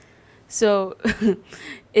So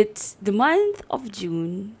it's the month of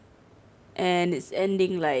June, and it's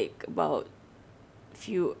ending like about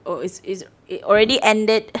few. Oh, it already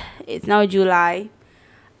ended. It's now July.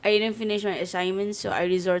 I didn't finish my assignment, so I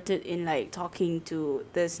resorted in like talking to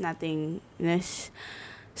this nothingness.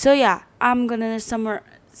 So yeah, I'm gonna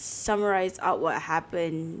summarize out what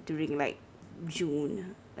happened during like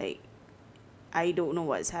June. Like I don't know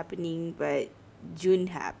what's happening, but June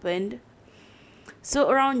happened. So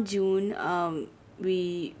around June,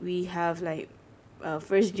 we have like,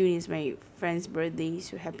 first June is my friend's birthday,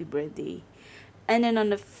 so happy birthday. And then on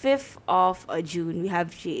the 5th of June, we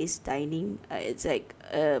have JA's dining. It's like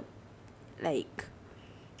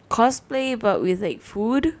cosplay, but with like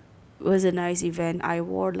food. It was a nice event. I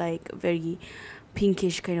wore like a very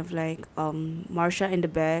pinkish kind of like Marsha and the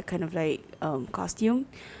Bear kind of like costume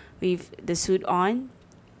with the suit on.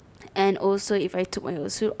 And also, if I took my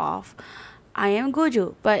suit off, I am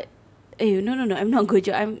Gojo. But no, I'm not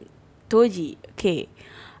Gojo. I'm Toji. Okay,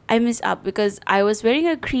 I messed up because I was wearing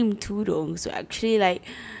a cream tudong, so actually like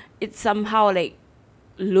it somehow like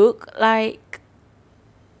look like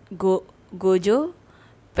Gojo,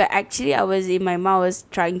 but actually I was in my mouth was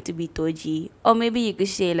trying to be Toji, or maybe you could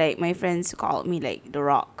say like my friends called me like the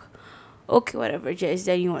Rock. Okay, whatever. Just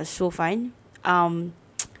then was so fun. Um,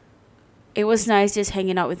 it was nice just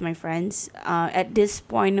hanging out with my friends. At this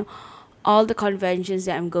point, all the conventions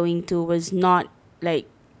that I'm going to was not like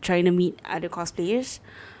trying to meet other cosplayers,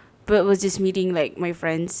 but was just meeting like my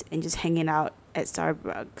friends and just hanging out at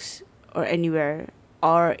Starbucks or anywhere.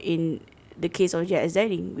 Or in the case of Jazz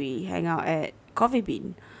Dining, we hang out at Coffee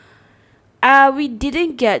Bean. We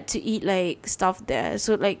didn't get to eat like stuff there,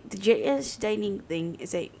 so like the JS dining thing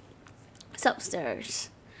is like it's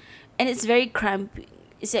upstairs, and it's very cramping.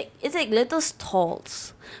 It's like little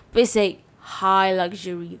stalls, but it's like high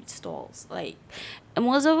luxury stalls. Like, and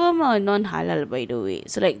most of them are non halal, by the way.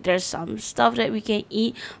 So like there's some stuff that we can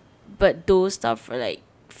eat, but those stuff are like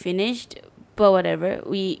finished. But whatever,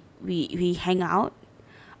 we hang out.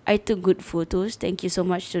 I took good photos. Thank you so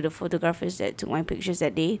much to the photographers that took my pictures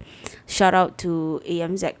that day. Shout out to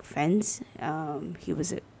AMZ fans. He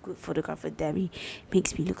was a good photographer. Damn, he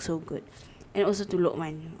makes me look so good. And also to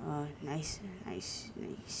Lokman. Nice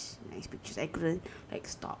pictures. I couldn't like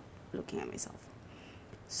stop looking at myself.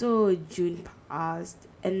 So June passed,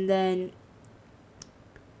 and then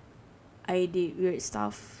I did weird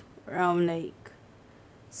stuff around like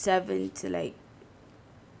 7 to like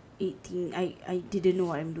 18. I didn't know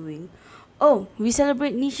what I'm doing. Oh, we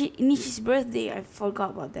celebrate Nishi's birthday. I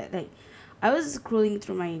forgot about that. Like, I was scrolling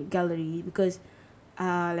through my gallery because,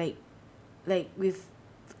 uh, like, like with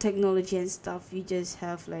technology and stuff, you just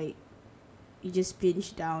have like you just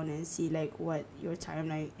pinch down and see like what your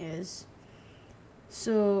timeline is.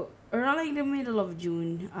 So around like the middle of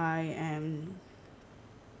June, I am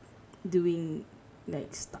doing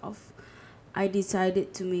like stuff. I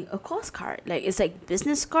decided to make a cost card. Like it's like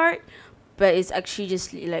business card, but it's actually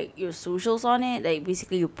just like your socials on it. Like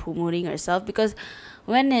basically you're promoting yourself, because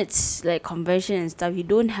when it's like conversion and stuff, you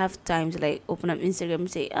don't have time to like open up Instagram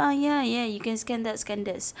and say, oh yeah, you can scan that, scan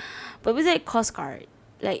this. But with like cost card,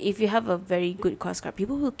 like if you have a very good cost card,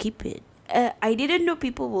 people will keep it. I didn't know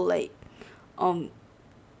people will um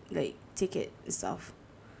like take it and stuff.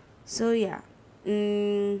 So yeah.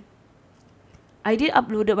 Mm, I did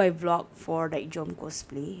uploaded my vlog for like Jom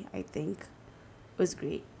cosplay. I think it was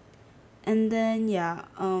great. And then yeah,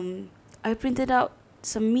 I printed out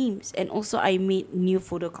some memes, and also I made new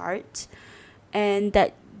photo cards, and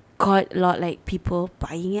that got a lot like people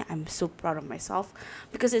buying it. I'm so proud of myself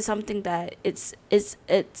because it's something that it's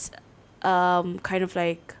kind of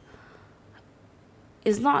like,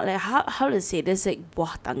 it's not like how to say this, like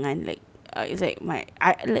buah tangan, like it's like my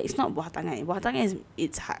I like it's not buah tangan. Buah tangan is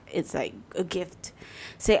it's like a gift.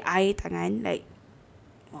 Say I tangan, like,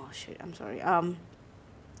 oh shit, I'm sorry.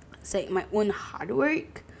 It's like my own hard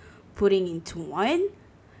work putting into one,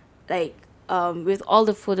 like with all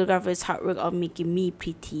the photographers hard work on making me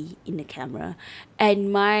pretty in the camera,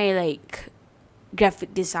 and my like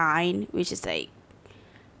graphic design, which is like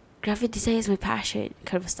graphic design is my passion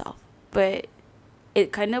kind of stuff, but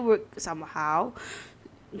it kind of worked somehow.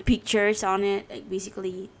 Pictures on it, like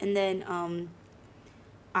basically, and then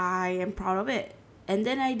I am proud of it. And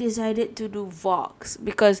then I decided to do vlogs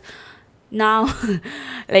because now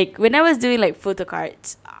like when I was doing like photo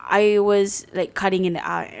cards, I was like cutting it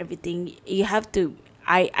out and everything. You have to,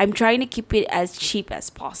 I'm trying to keep it as cheap as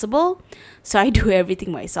possible, so I do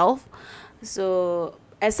everything myself. So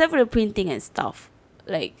except for the printing and stuff,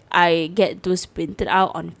 like I get those printed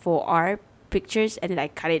out on 4R pictures, and then I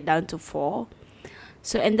cut it down to 4.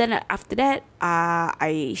 So and then after that,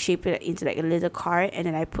 I shape it into like a little card, and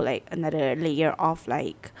then I put like another layer of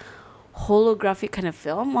like holographic kind of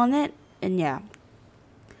film on it, and yeah.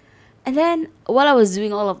 And then while I was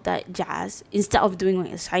doing all of that jazz, instead of doing my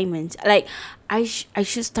assignments, like I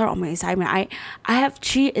should start on my assignment. I have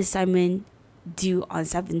 3 assignment due on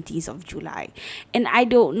 17th of July, and I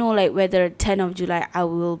don't know like whether 10th of July I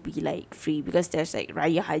will be like free, because there's like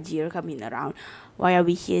Raya Haji coming around. Why are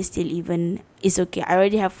we here still? Even it's okay. I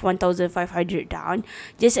already have 1,500 down.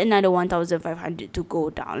 Just another 1,500 to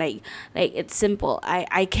go down. Like it's simple.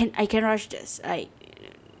 I can rush this. Like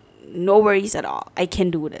no worries at all. I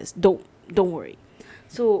can do this. Don't worry.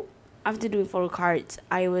 So after doing photo cards,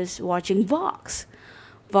 I was watching Vox,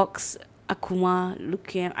 Akuma,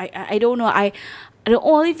 Lukian. I don't know. I The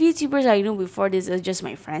only VTubers I know before this is just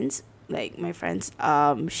my friends. Like my friends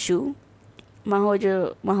Shu,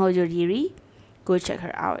 Mahojo Riri. Go check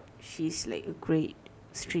her out. She's like a great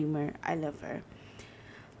streamer. I love her.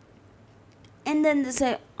 And then there's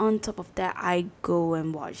like on top of that, I go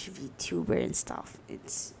and watch VTuber and stuff.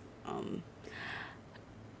 It's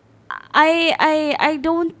I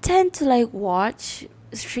don't tend to like watch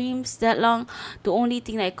streams that long. The only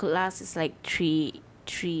thing I could last is like three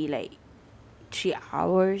 3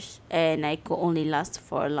 hours, and I could only last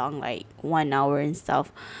for a long like 1 hour and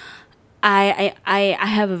stuff. I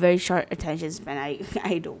have a very short attention span.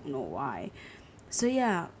 I don't know why. So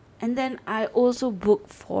yeah, and then I also book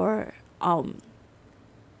for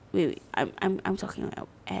wait, I'm talking about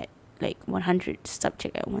at like 100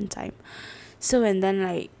 subject at one time. So and then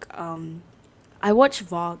like I watched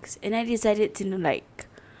Vox, and I decided to like,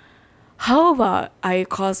 how about I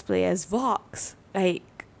cosplay as Vox? Like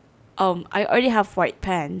I already have white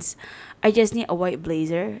pants. I just need a white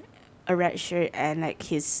blazer, a red shirt, and like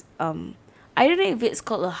his I don't know if it's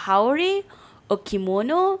called a haori or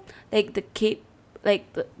kimono, like the cape, like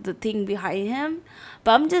the thing behind him.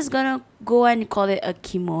 But I'm just gonna go and call it a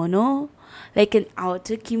kimono, like an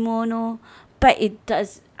outer kimono. But it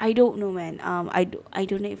does, I don't know, man. I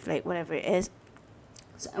don't know if like whatever it is.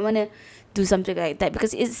 So I wanna do something like that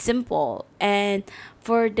because it's simple. And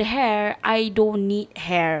for the hair, I don't need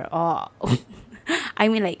hair. Or I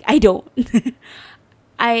mean, like I don't.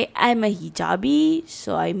 I'm a hijabi,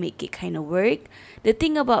 so I make it kind of work. The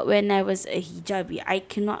thing about when I was a hijabi, I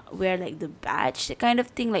cannot wear like the badge, the kind of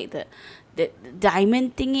thing, like the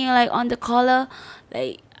diamond thingy like on the collar.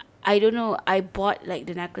 Like I don't know. I bought like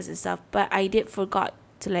the necklace and stuff, but I did forgot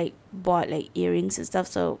to like bought like earrings and stuff.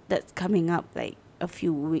 So that's coming up like a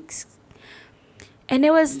few weeks, and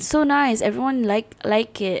it was so nice. Everyone like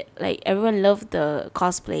it. Like everyone loved the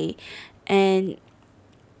cosplay, and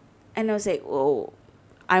I was like, oh,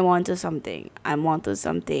 I wanted something,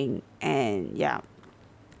 and yeah,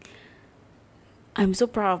 I'm so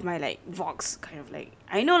proud of my like Vox kind of like.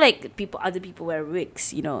 I know like other people wear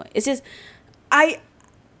wigs. It's just I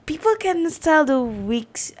people can style the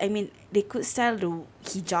wigs. I mean, they could style the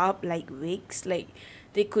hijab like wigs, like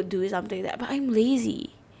they could do something like that. But I'm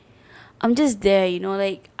lazy. I'm just there,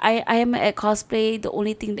 like I am at cosplay. The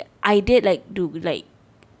only thing that I did like do like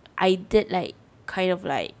I did like kind of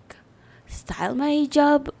like style my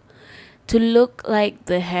hijab to look like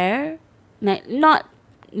the hair, like not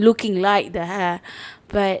looking like the hair,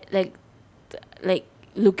 but like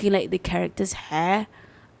looking like the character's hair.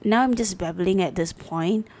 Now I'm just babbling at this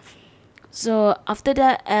point. So after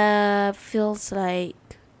that, feels like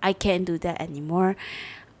I can't do that anymore.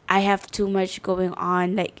 I have too much going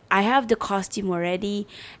on. Like I have the costume already,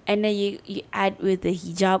 and then you add with the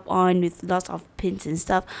hijab on with lots of pins and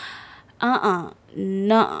stuff.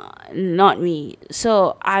 No, not me.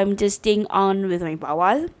 So I'm just staying on with my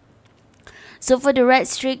bawal. So for the red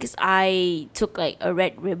streaks, I took like a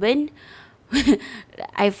red ribbon.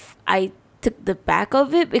 I took the back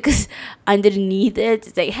of it because underneath it,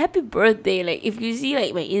 it's like happy birthday. Like if you see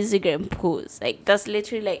like my Instagram post, like that's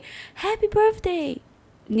literally like happy birthday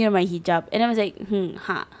near my hijab, and I was like,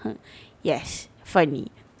 yes,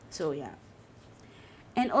 funny. So yeah,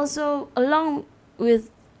 and also along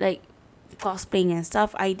with like cosplaying and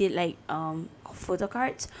stuff, I did like photo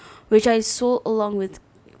cards, which I sold along with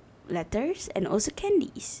letters and also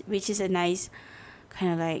candies, which is a nice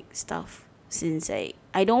kind of like stuff. Since I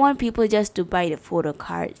don't want people just to buy the photo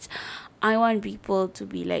cards, I want people to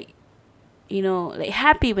be like, like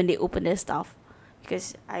happy when they open their stuff,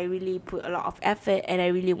 because I really put a lot of effort, and I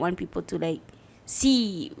really want people to like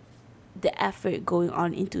see the effort going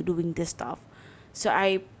on into doing this stuff. So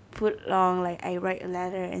I put along like I write a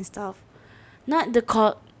letter and stuff. Not the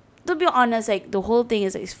call. To be honest, like the whole thing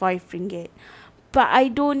is like 5 ringgit, but I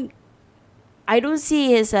don't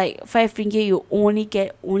see it as like 5 ringgit. You only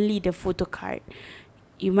get only the photo card.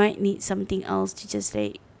 you might need something else to just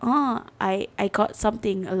like, oh, I got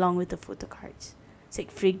something along with the photo cards. It's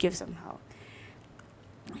like free gift somehow.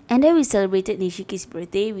 And then we celebrated Nishiki's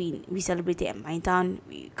birthday. We celebrated at my town.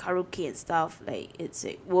 We karaoke and stuff. Like it's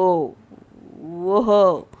like whoa,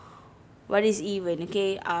 what is even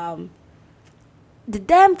okay? The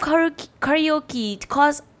damn karaoke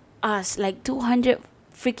cost us like 200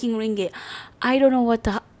 freaking ringgit. I don't know what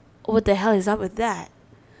the hell is up with that,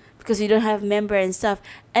 because we don't have member and stuff.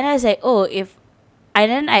 And I was like, oh, if and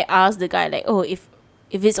then I asked the guy like, oh, if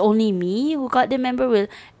it's only me who got the member, will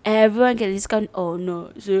everyone get a discount? Oh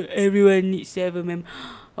no, so everyone needs to have a member.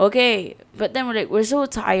 Okay, but then we're so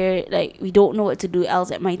tired, like we don't know what to do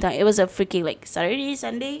else at my time. It was a freaking like Saturday,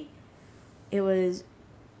 Sunday. It was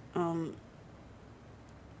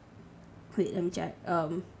wait, let me check.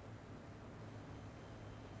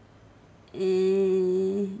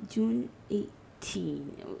 June 18.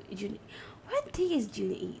 June. What day is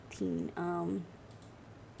June 18?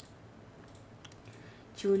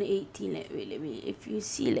 June 18. Let me. If you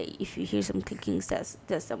see, like, if you hear some clicking, that's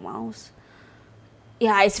the mouse.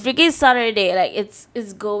 Yeah, it's freaking Saturday. Like,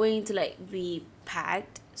 it's going to like be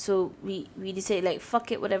packed. So we decided like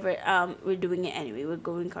fuck it, whatever. We're doing it anyway. We're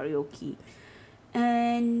going karaoke,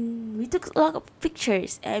 and we took a lot of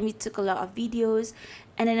pictures and we took a lot of videos,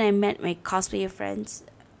 and then I met my cosplayer friends.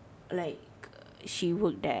 Like, she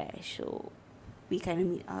worked there, so we kind of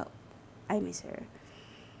meet up. I miss her.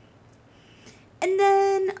 And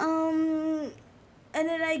then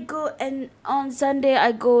I go, and on Sunday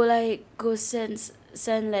I go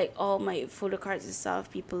send like all my photo cards and stuff.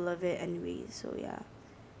 People love it anyway, so yeah.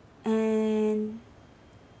 And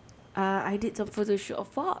I did some photo shoot of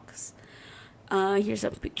Fox. Here's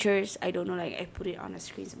some pictures. I don't know, like I put it on the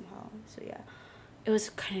screen somehow. So yeah, it was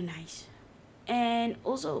kind of nice. And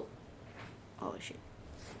also, oh shit.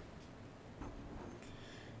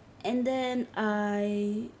 And then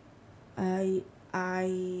I I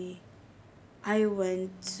I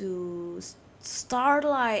went to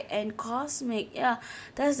Starlight and Cosmic. Yeah,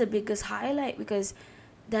 that's the biggest highlight, because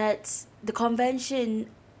that's the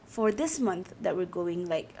convention for this month that we're going.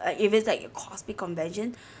 Like, if it's like a Cosmic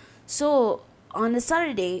convention, so on a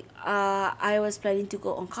Saturday, I was planning to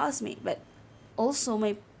go on Cosmic, but also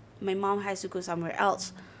my mom has to go somewhere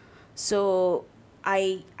else, so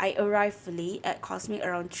I arrived late at Cosmic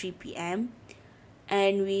around 3 p.m.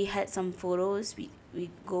 and we had some photos. We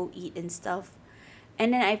go eat and stuff,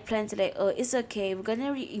 and then I planned to like, oh, it's okay, we're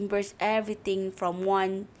gonna reimburse everything from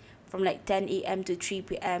like 10 a.m. to 3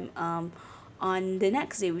 p.m. On the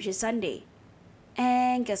next day, which is Sunday.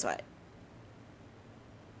 And guess what?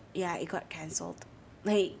 Yeah, it got cancelled.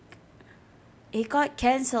 Like, it got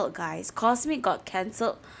cancelled, guys. Cosmic got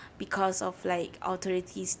cancelled because of like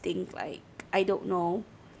authorities think like, I don't know.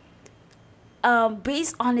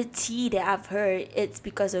 Based on the tea that I've heard, it's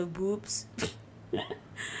because of boobs.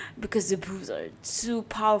 Because the boobs are too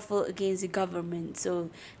powerful against the government,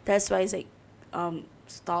 so that's why it's like,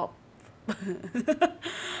 stop.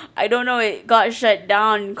 I don't know, it got shut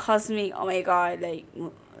down. Cosmic, oh my god, like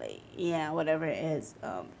yeah, whatever it is.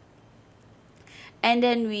 And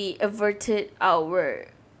then we averted our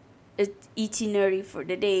itinerary for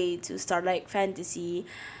the day to Starlight Fantasy,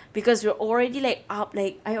 because we're already like up.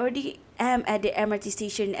 Like, I already am at the MRT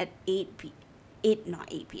station at 8, not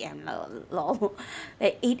 8 p.m. lol,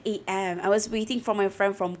 like 8 a.m. I was waiting for my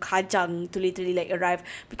friend from Kajang to literally like arrive,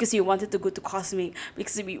 because we wanted to go to Cosmic,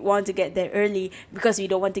 because we want to get there early, because we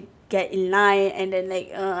don't want to get in line, and then like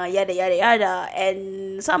yada yada yada.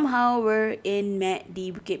 And somehow we're in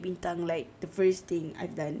MACD Bukit Bintang, like the first thing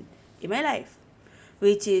I've done in my life,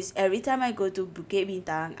 which is every time I go to Bukit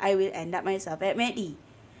Bintang, I will end up myself at MACD.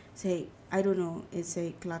 It's like, I don't know, it's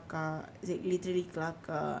like kelakar, it's like literally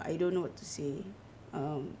kelakar. I don't know what to say.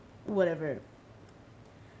 Whatever.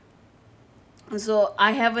 So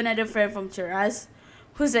I have another friend from Cheras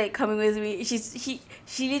who's like coming with me.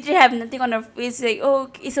 She literally have nothing on her face, like, oh,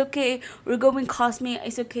 it's okay, we're going Cosmic,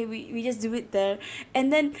 it's okay, we just do it there.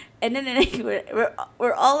 And then like,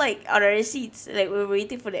 we're all like on our seats, like we're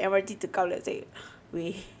waiting for the MRT to come. Let's say,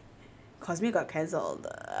 wait, Cosmic got cancelled.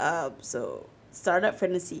 So Startup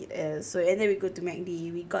Fantasy it is. So, and then we go to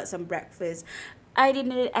MACD. We got some breakfast. I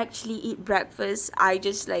didn't actually eat breakfast. I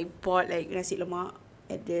just like bought like nasi lemak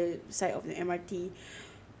at the side of the MRT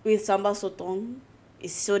with sambal sotong.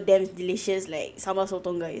 It's so damn delicious. Like, sambal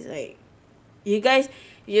sotong, guys. Like, you guys,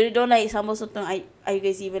 you don't like sambal sotong. Are you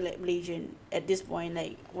guys even like Malaysian at this point?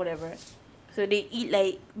 Like, whatever. So they eat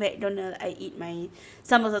like McDonald's. I eat my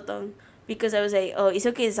sambal sotong, because I was like, oh, it's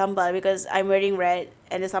okay, sambal, because I'm wearing red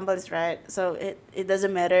and the sambal is red, so it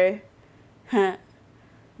doesn't matter. Huh.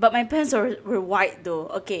 But my pants were white though.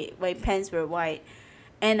 Okay, my pants were white.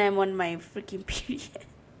 And I'm on my freaking period.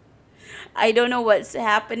 I don't know what's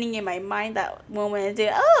happening in my mind that moment. I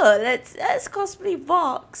say, oh, let's cosplay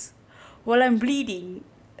Vox while I'm bleeding.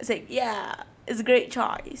 It's like, yeah, it's a great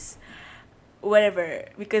choice. Whatever.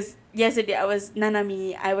 Because yesterday I was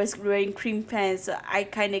Nanami, I was wearing cream pants, so I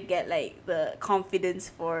kind of get like the confidence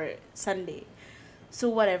for Sunday. So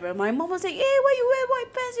whatever. My mom was like, hey, why you wear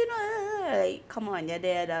white pants? Like, come on, yada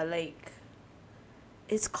yada. Like,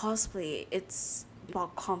 it's cosplay. It's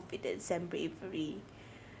about confidence and bravery.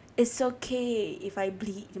 It's okay if I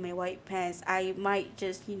bleed in my white pants. I might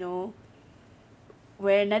just,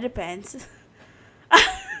 wear another pants.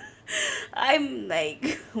 I'm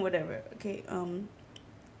like, whatever. Okay.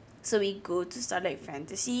 So we go to Starlight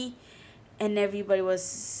Fantasy, and everybody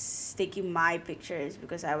was taking my pictures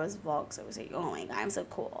because I was Vox. I was like, oh my god, I'm so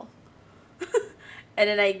cool. And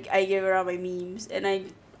then I gave around my memes, and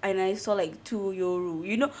I saw like two Yoru.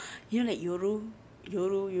 Like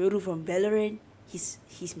Yoru from Valorant. He's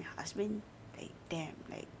my husband. Like, damn,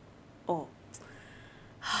 like, oh,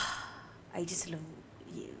 I just love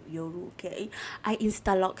Yoru. Okay, I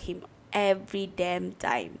insta lock him every damn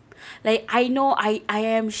time. Like, I know I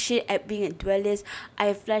am shit at being a duelist.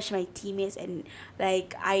 I flash my teammates, and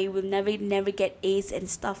like I will never get ace and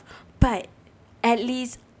stuff. But at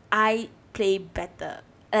least I play better.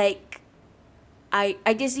 Like, I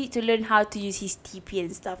just need to learn how to use his TP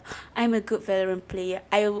and stuff. I'm a good Valorant player.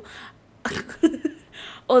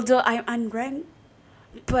 Although I'm unranked,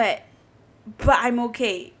 but I'm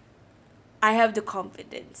okay. I have the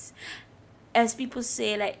confidence. As people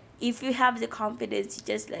say, like, if you have the confidence, you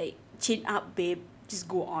just like chin up, babe. Just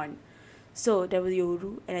go on. So there was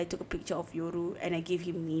Yoru, and I took a picture of Yoru, and I gave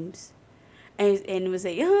him memes, and it was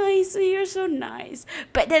like, oh, so you're so nice.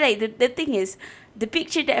 But then like the thing is, the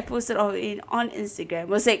picture that I posted on Instagram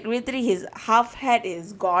was like literally his half head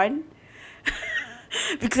is gone.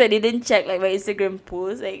 Because I didn't check like my Instagram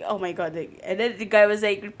post, like, oh my god, like, and then the guy was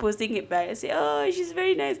like posting it back. I say, oh, she's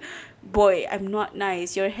very nice. Boy, I'm not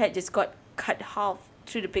nice. Your head just got cut half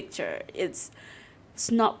through the picture. It's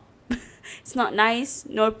not it's not nice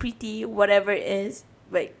nor pretty, whatever it is.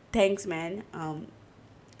 But thanks, man.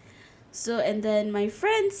 So, and then my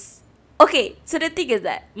friends. Okay, so the thing is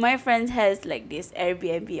that my friends has like this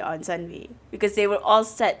Airbnb on Sunway because they were all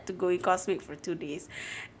set to go in Cosmic for 2 days,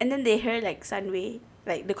 and then they heard like Sunway,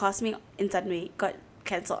 like the Cosmic in Sunway got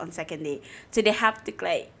cancelled on second day, so they have to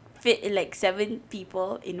like fit in like 7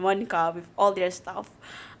 people in one car with all their stuff.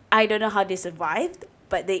 I don't know how they survived,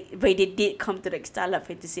 but they did come to like Starlight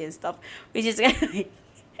Fantasy and stuff, which is like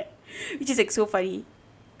which is like so funny.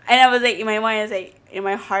 And I was like, in my mind, I was like, in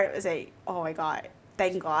my heart, I was like, oh my god,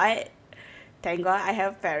 thank God. Thank God I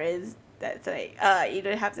have parents that's like, you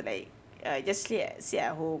don't have to like, just sit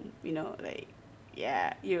at home, like,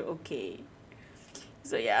 yeah, you're okay.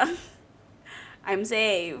 So yeah, I'm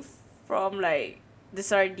safe from like the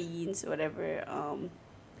sardines, whatever.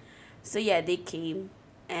 So yeah, they came,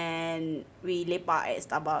 and we lepak at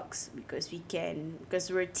Starbucks because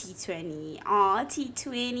we're T20.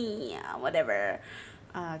 T20, whatever.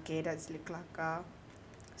 Okay, that's Liklaka.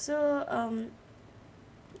 So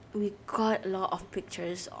we got a lot of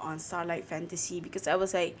pictures on Starlight Fantasy because I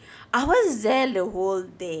was there the whole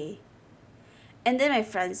day. And then my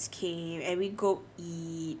friends came, and we go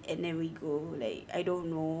eat, and then we go like, I don't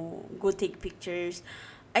know, go take pictures.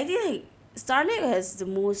 I think like Starlight has the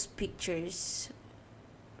most pictures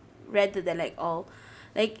rather than like all,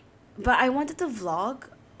 like, but I wanted to vlog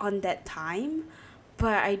on that time,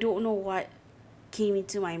 but I don't know what came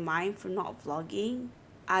into my mind for not vlogging.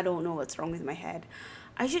 I don't know what's wrong with my head.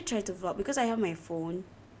 I should try to vlog because I have my phone,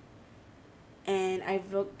 and I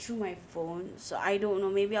vlogged through my phone. So I don't know,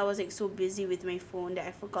 maybe I was like so busy with my phone that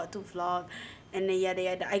I forgot to vlog, and then yada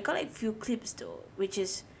yada. I got like few clips though,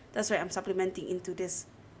 that's why I'm supplementing into this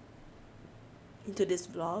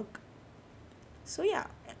vlog. So yeah,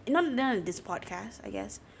 not this podcast, I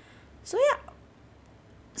guess. So yeah,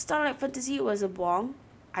 Starlight Fantasy was a bomb.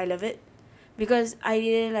 I love it because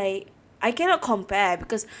I cannot compare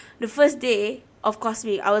because the first day of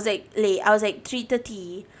Cosmic, I was like late. I was like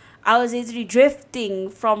 3:30. I was literally drifting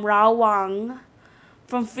from freaking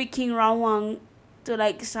Rawang to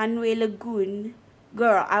like Sunway Lagoon.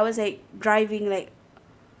 Girl, I was like driving like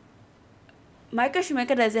Michael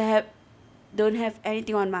Schumacher don't have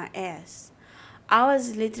anything on my ass. I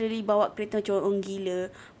was literally bawa kereta corong gila.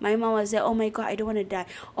 My mom was like, oh my god, I don't want to die.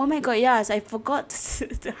 Oh my god, yes, I forgot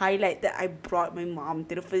to highlight that I brought my mom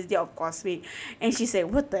to the first day of Cosmic. And she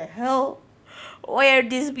said, what the hell? Why are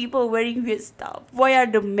these people wearing weird stuff? Why are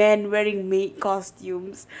the men wearing maid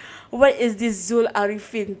costumes? What is this Zul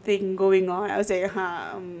Arifin thing going on? I was like,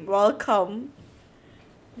 welcome.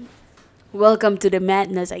 Welcome to the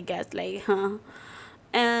madness, I guess. Like, huh?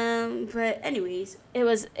 But anyways, it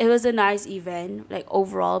was a nice event, like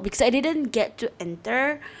overall, because I didn't get to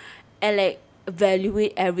enter and like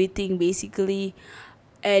evaluate everything basically,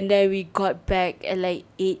 and then we got back at like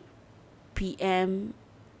 8 p.m.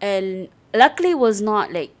 and luckily it was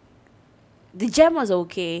not like the jam was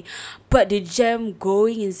okay, but the jam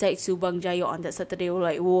going inside Subang Jaya on that Saturday was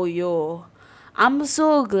like, whoa yo. I'm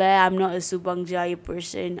so glad I'm not a Subang Jaya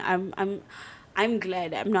person. I'm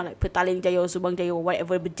glad I'm not like Petaling Jaya or Subang Jaya or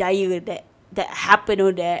whatever Jaya that happened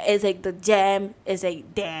over there. It's like the jam is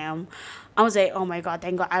like damn. I was like, oh my god,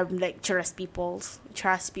 thank god I'm like Cheras peoples.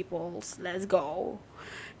 Cheras peoples. Let's go.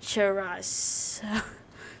 Cheras.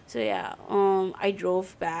 So yeah, I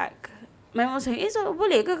drove back. My mom was like, so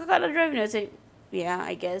boleh ke kakak nak drive? And I was like, yeah,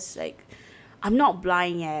 I guess like I'm not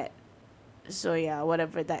blind yet. So yeah,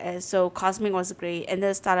 whatever that is. So Cosmic was great, and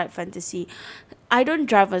the Starlight Fantasy. I don't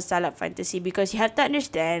drive a Starlight Fantasy because you have to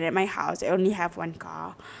understand at my house I only have one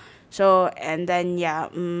car. So and then yeah,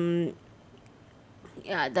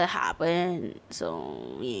 that happened.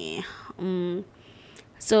 So yeah,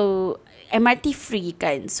 so MRT free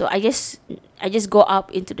kan. So I just go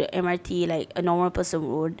up into the MRT like a normal person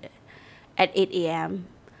would at 8 a.m.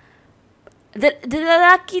 The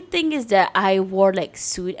lucky thing is that I wore like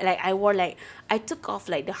suit, like I took off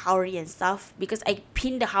like the howry and stuff because I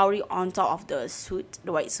pinned the howry on top of the suit,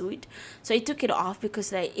 the white suit. So I took it off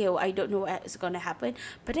because like ew, I don't know what's gonna happen.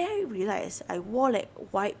 But then I realized I wore like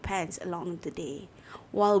white pants along the day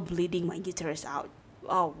while bleeding my uterus out.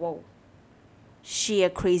 Oh whoa, she a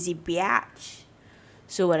crazy bitch.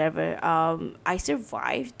 So whatever. I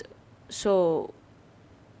survived, so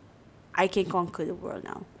I can conquer the world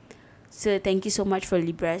now. So thank you so much for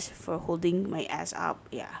Libres for holding my ass up.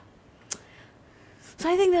 Yeah.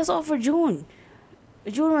 So I think that's all for June.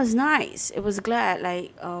 June was nice. It was glad.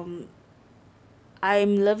 Like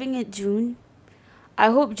I'm loving it. June.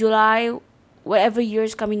 I hope July, whatever year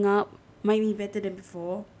is coming up, might be better than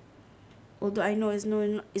before. Although I know it's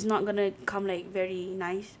not gonna come like very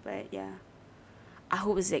nice, but yeah, I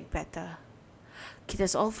hope it's like better. Okay,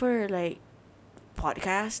 that's all for like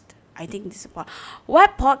podcast. I think this is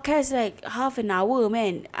what podcast like half an hour,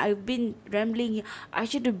 man. I've been rambling. I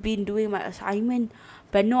should have been doing my assignment,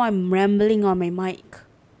 but no, I'm rambling on my mic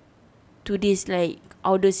to this like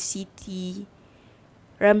outer city,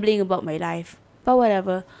 rambling about my life. But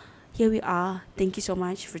whatever, here we are. Thank you so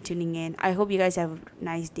much for tuning in. I hope you guys have a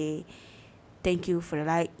nice day. Thank you for the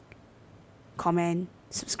like, comment,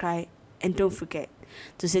 subscribe, and don't forget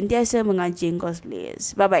to sentiasa mengancing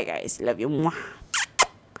cosplayers. Bye bye guys. Love you. Mwah.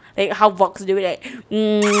 Like how Vox do it, like,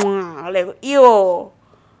 like ew,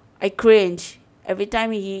 I cringe every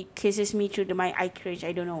time he kisses me through the mic. I cringe.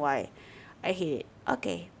 I don't know why. I hate it.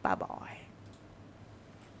 Okay, bye bye.